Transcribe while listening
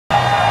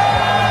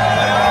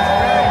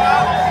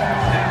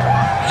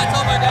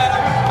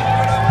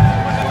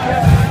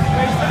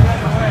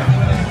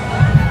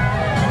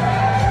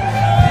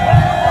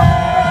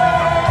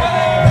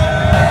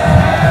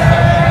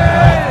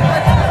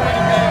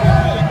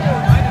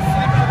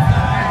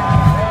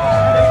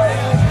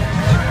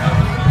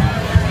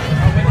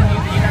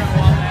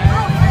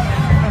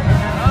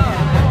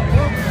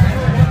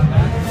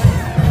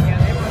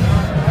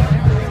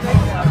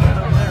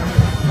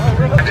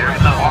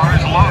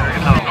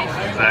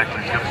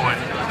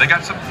They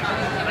got some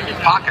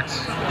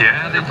pockets.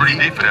 Yeah, they're pretty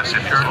deep at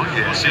SMU.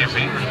 We'll see if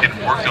we can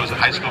work those in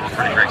high school. We're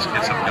pretty great to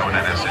get something going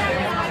at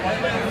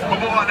SMU.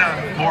 We'll move on to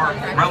more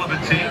relevant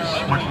teams.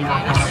 Much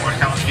more coming up on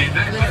College Game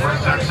Day.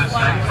 First up,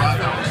 Cincinnati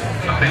Toronto.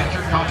 A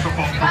major college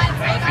football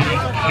program is being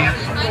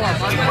canceled.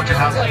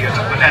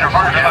 And are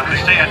hard to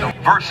understand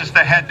versus the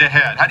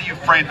head-to-head. How do you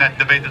frame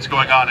that debate that's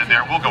going on in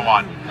there? We'll go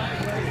on.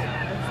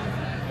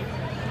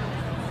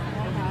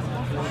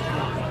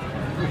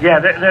 Yeah,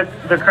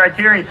 the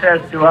criteria says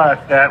to us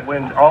that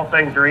when all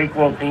things are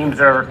equal, teams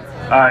are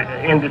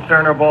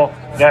indiscernible,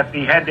 that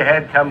the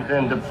head-to-head comes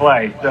into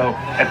play. So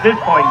at this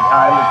point in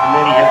time, the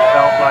committee has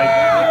felt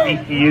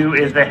like TCU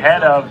is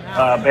ahead of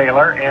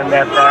Baylor and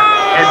that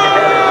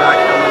head-to-head is not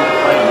coming into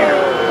play here.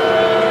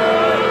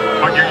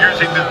 But you're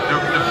using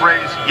the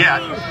phrase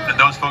yet, and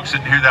those folks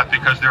didn't hear that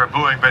because they were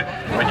booing, but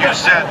you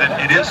said that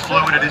it is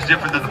fluid, it is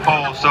different than the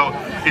poll, so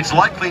it's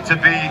likely to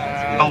be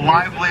the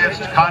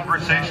liveliest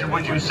conversation,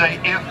 would you say,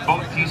 if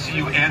both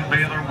TCU and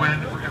Baylor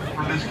win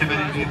from this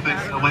committee, do you think,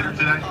 later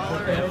today?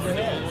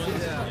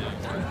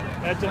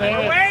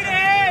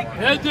 Head-to-head.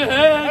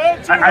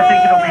 I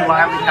think it'll be a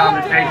lively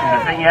conversation.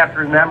 The thing you have to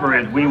remember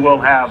is we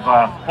will have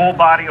a full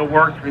body of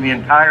work for the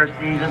entire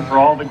season for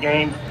all the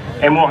games,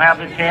 and we'll have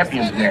the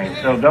Champions game.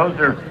 So those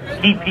are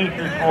key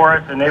pieces for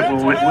us, and it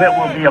will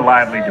be a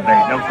lively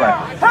debate, no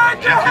question.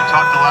 Jeff, you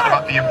talked a lot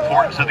about the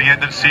importance of the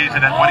end of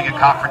season and winning a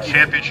conference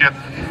championship.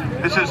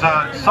 This is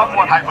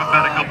somewhat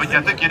hypothetical, but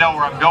I think you know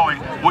where I'm going.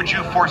 Would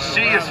you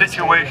foresee a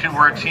situation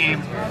where a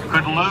team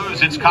could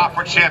lose its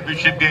conference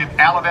championship game,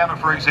 Alabama,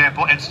 for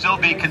example, and still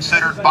be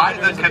considered by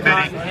the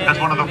committee as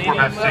one of the 4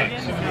 best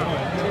teams?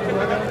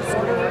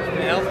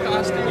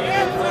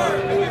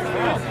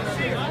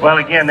 Well,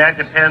 again, that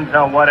depends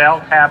on what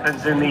else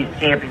happens in these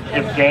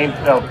championship games.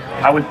 So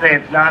I would say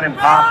it's not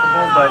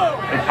impossible, but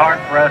it's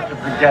hard for us to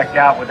project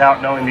out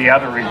without knowing the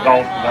other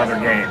results of other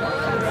games.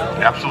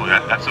 Absolutely.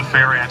 That's a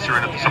fair answer.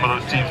 And if some of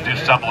those teams do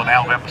stumble and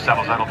Alabama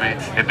stumbles, that'll be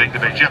a big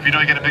debate. Jeff, you know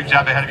you get a big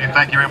job ahead of you.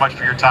 Thank you very much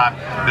for your time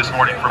this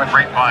morning from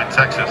Grapevine,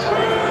 Texas. All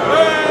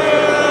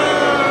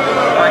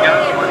right,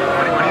 guys, what do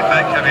you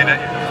think? I mean,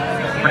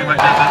 pretty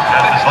much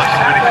as much as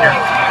we care.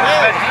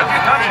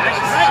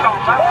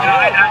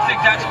 I think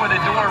that's where the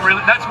door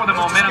that's where the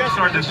momentum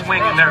started to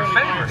swing in their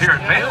favor here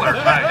at Baylor.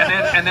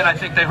 And then I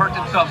think they hurt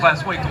themselves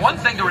last week. One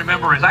thing to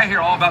remember is I hear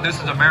all about this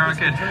as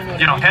American,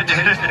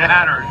 head-to-head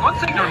matter. One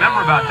thing to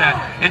remember about that,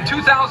 in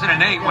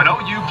 2008, when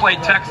OU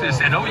played Texas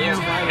and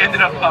OU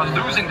ended up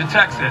losing to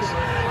Texas,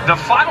 the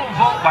final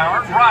vote by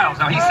Art Riles,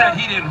 now he said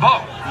he didn't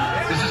vote.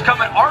 This is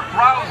coming, Art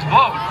Riles'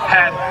 vote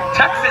had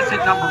Texas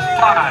at number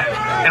 5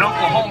 and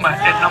Oklahoma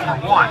at number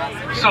 1.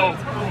 So,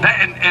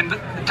 and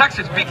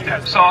Texas beat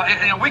them. So,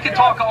 we can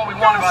talk all we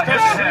want about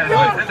head-to-head,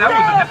 but that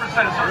was a different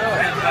set of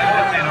circumstances.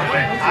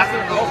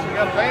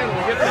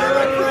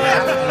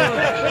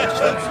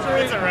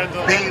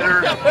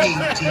 Baylor beat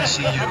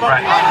TCU.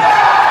 Right.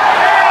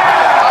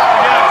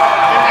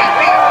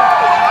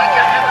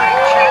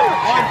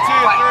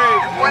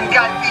 One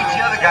guy beats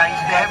the other guy, he's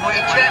the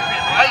heavyweight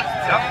champion, right?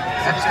 Yep.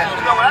 That's it.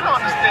 No, what I don't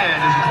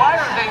understand is why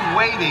are they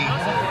waiting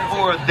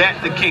for that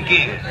to kick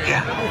in?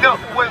 Yeah.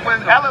 When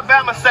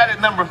Alabama sat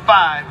at number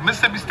 5,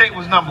 Mississippi State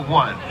was number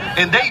 1,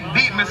 and they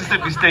beat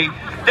Mississippi State.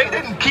 They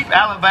didn't keep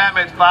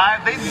Alabama at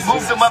 5; they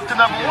moved them up to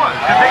number 1. So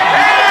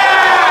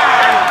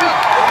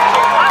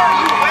why are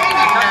you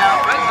waiting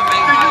now to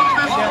use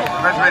this?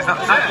 Resume's not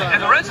set,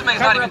 and the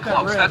resume's not even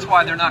close. That's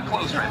why they're not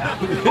close right now.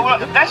 Well,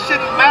 that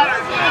shouldn't matter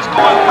if you're just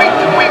going week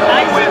to week.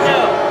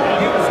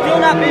 You've still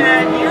not been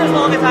at it near as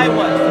long as I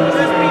was.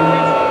 Just be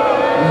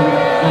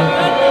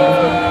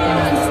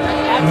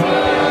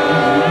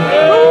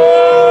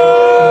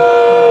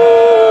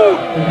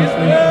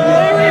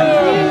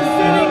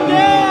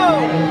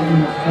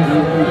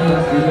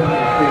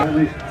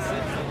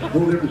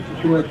whole different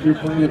situation you're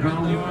playing at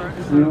home.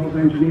 All the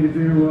things you need to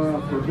do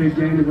for a big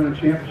game to win a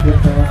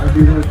championship. I'd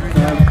be really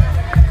surprised.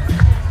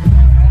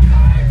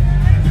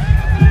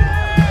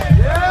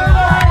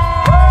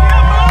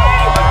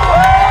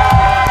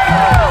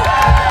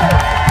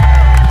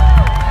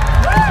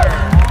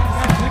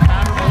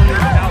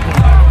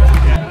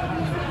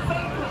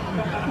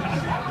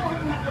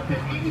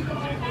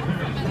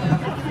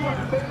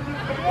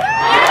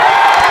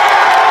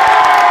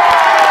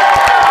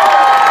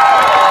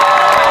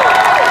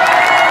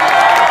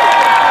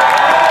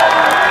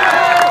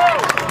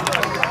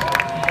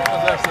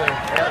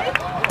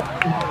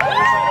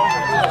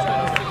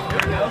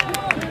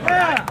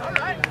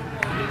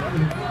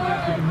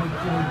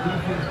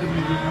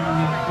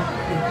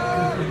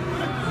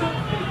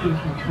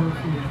 Personal